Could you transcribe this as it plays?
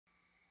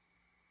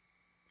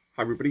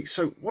Hi everybody.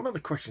 So one of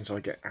the questions I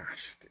get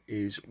asked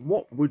is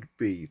what would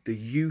be the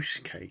use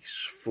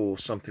case for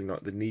something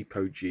like the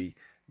NiPoGi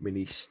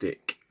mini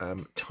stick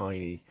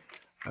tiny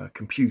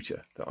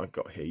computer that I've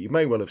got here. You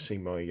may well have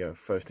seen my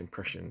first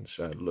impressions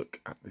look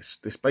at this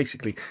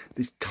basically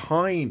this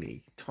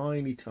tiny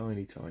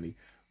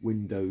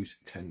Windows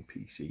 10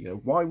 PC. You know,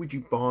 why would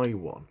you buy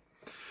one?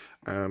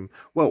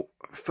 Well,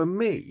 for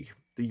me,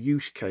 the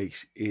use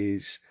case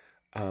is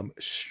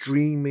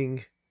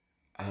streaming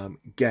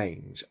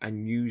games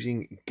and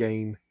using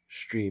game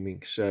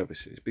streaming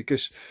services,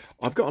 because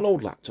I've got an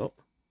old laptop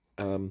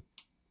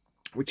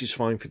which is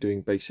fine for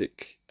doing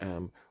basic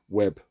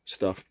web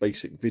stuff,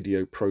 basic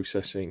video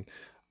processing,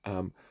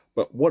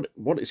 but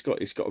what it's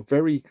got a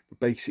very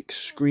basic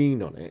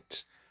screen on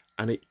it,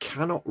 and it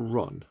cannot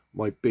run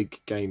my big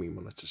gaming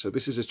monitor. So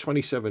this is a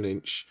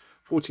 27-inch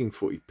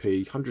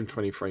 1440p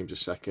 120 frames a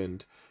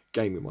second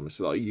gaming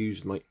monitor that I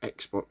use my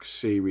Xbox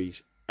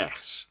Series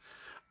S.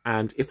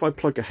 And if I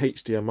plug a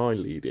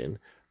HDMI lead in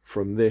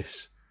from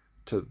this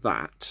to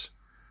that,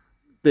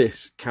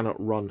 this cannot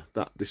run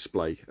that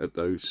display at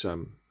those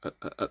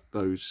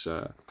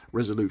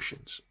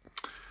resolutions.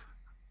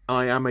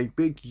 I am a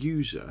big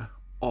user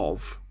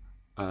of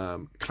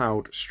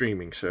cloud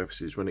streaming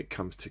services when it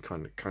comes to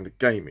kind of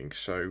gaming.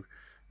 So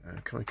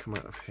can I come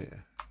out of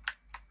here?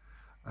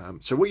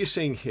 So what you're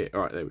seeing here,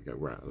 all right, there we go,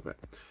 we're out of it.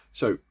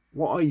 So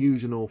what I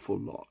use an awful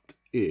lot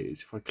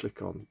is, if I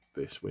click on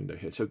this window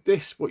here, so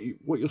this, what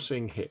you're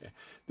seeing here,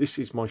 this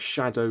is my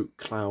Shadow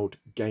Cloud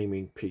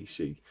gaming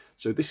PC.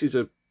 So this is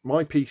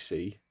my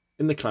PC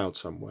in the cloud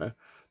somewhere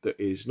that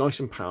is nice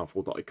and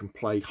powerful, that I can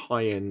play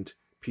high-end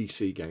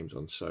PC games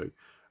on. So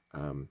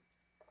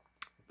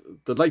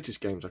the latest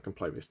games I can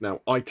play this.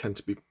 Now I tend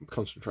to be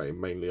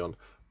concentrating mainly on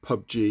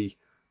PUBG,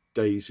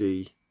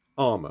 DayZ,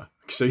 Armour,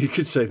 so you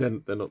could say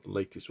then they're not the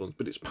latest ones,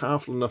 but it's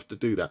powerful enough to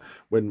do that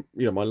when,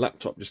 you know, my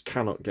laptop just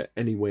cannot get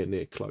anywhere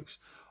near close.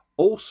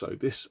 Also,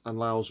 this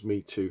allows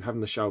me to,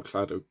 having the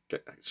Shadow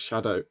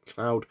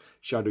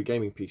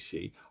gaming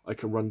PC, I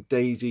can run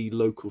DayZ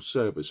local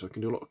servers, so I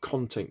can do a lot of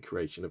content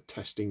creation of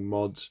testing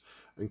mods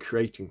and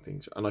creating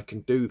things, and I can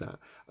do that.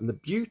 And the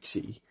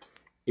beauty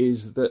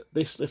is that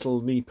this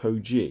little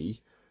NiPoGi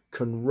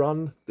can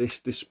run this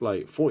display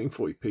at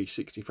 1440p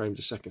 60 frames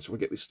a second, so I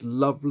get this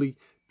lovely,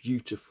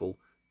 beautiful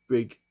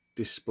big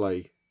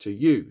display to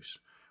use,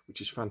 which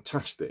is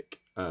fantastic.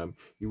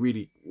 You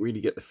really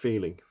get the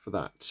feeling for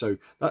that. So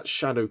that's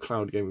Shadow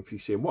Cloud Gaming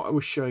PC, and what I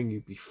was showing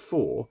you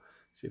before,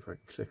 see if I can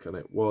click on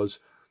it, was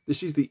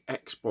this is the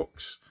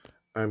Xbox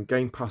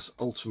Game Pass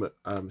Ultimate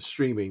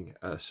streaming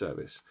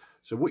service.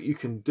 So what you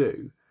can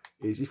do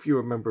is, if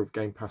you're a member of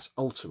Game Pass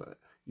Ultimate,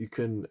 you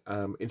can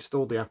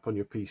install the app on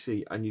your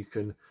PC and you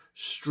can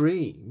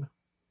stream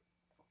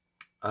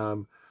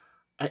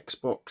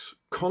Xbox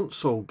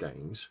console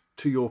games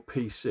to your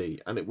PC,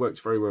 and it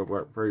works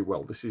very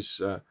well. This is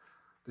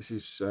this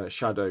is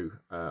Halo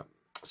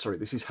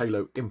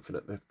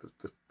Infinite,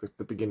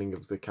 the beginning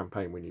of the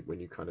campaign when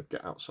you kind of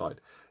get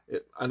outside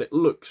it, and it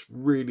looks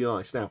really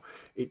nice. Now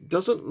it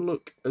doesn't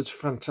look as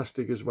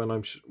fantastic as when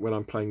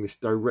I'm playing this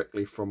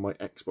directly from my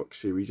Xbox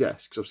Series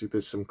S, because obviously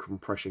there's some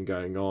compression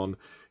going on,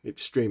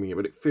 it's streaming it,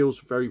 but it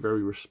feels very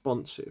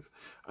responsive,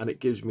 and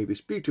it gives me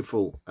this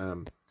beautiful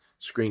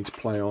screen to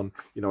play on.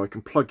 You know, I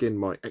can plug in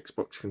my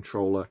Xbox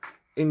controller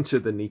into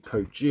the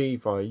NiPoGi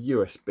via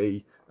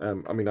USB.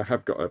 I mean, I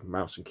have got a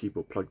mouse and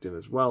keyboard plugged in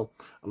as well,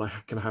 and I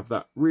can have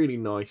that really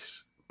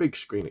nice big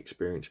screen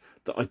experience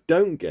that I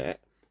don't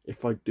get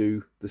if I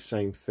do the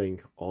same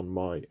thing on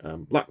my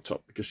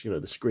laptop, because, you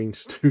know, the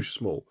screen's too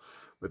small.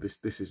 But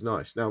this is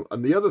nice. Now,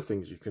 and the other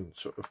things you can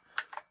sort of,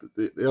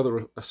 the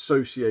other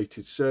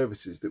associated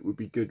services that would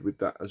be good with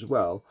that as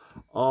well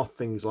are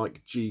things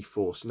like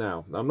GeForce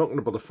Now. Now, I'm not going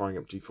to bother firing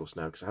up GeForce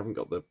Now because I haven't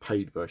got the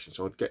paid version,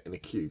 so I'd get in a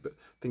queue. But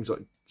things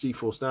like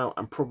GeForce Now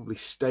and probably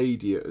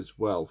Stadia as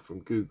well from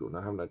Google. Now,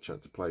 I haven't had a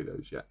chance to play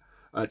those yet,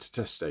 to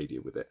test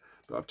Stadia with it.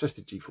 But I've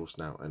tested GeForce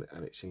Now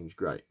and it seems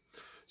great.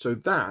 So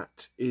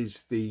that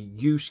is the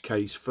use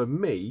case for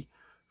me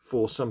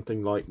for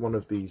something like one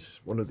of these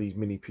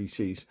mini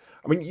PCs.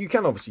 I mean, you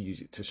can obviously use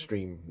it to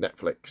stream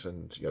Netflix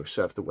and, you know,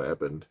 surf the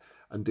web and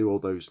do all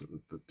those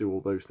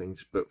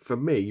things. But for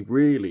me,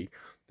 really,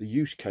 the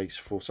use case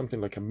for something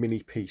like a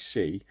mini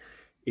PC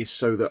is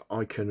so that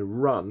I can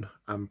run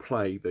and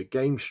play the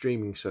game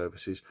streaming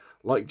services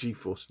like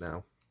GeForce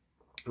Now,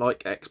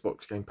 like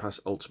Xbox Game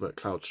Pass Ultimate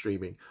Cloud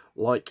Streaming,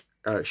 like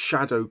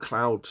Shadow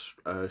Cloud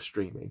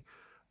streaming,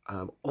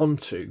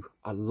 onto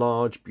a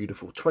large,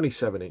 beautiful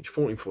 27-inch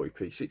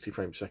 1440p 60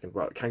 frames a second.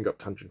 Well, it can go up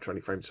to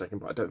 120 frames a second,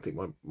 but I don't think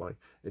my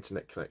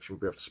internet connection will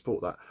be able to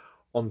support that,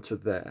 onto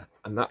there.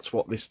 And that's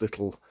what this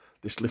little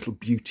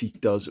beauty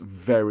does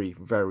very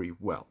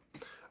well.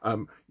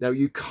 Now,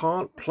 you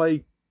can't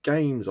play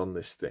games on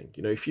this thing.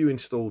 You know, if you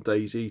install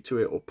DayZ to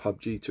it or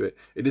PUBG to it,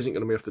 it isn't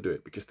going to be able to do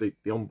it, because the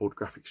onboard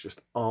graphics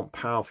just aren't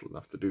powerful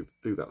enough to do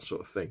that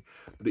sort of thing.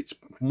 But it's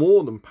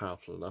more than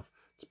powerful enough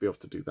to be able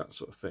to do that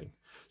sort of thing.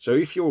 So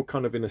if you're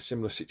kind of in a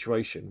similar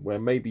situation where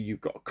maybe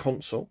you've got a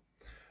console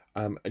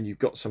and you've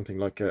got something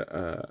like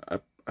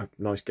a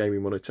nice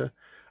gaming monitor,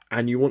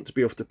 and you want to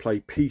be able to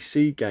play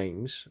PC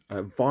games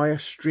via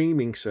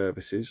streaming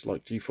services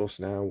like GeForce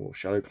Now or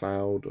Shadow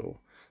Cloud or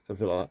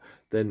something like that,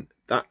 then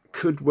that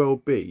could well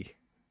be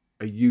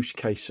a use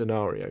case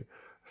scenario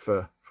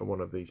for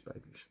one of these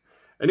babies.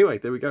 Anyway,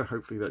 there we go.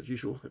 Hopefully that's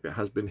useful. If it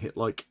has been, hit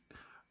like,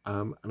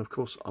 and of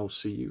course I'll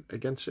see you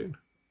again soon.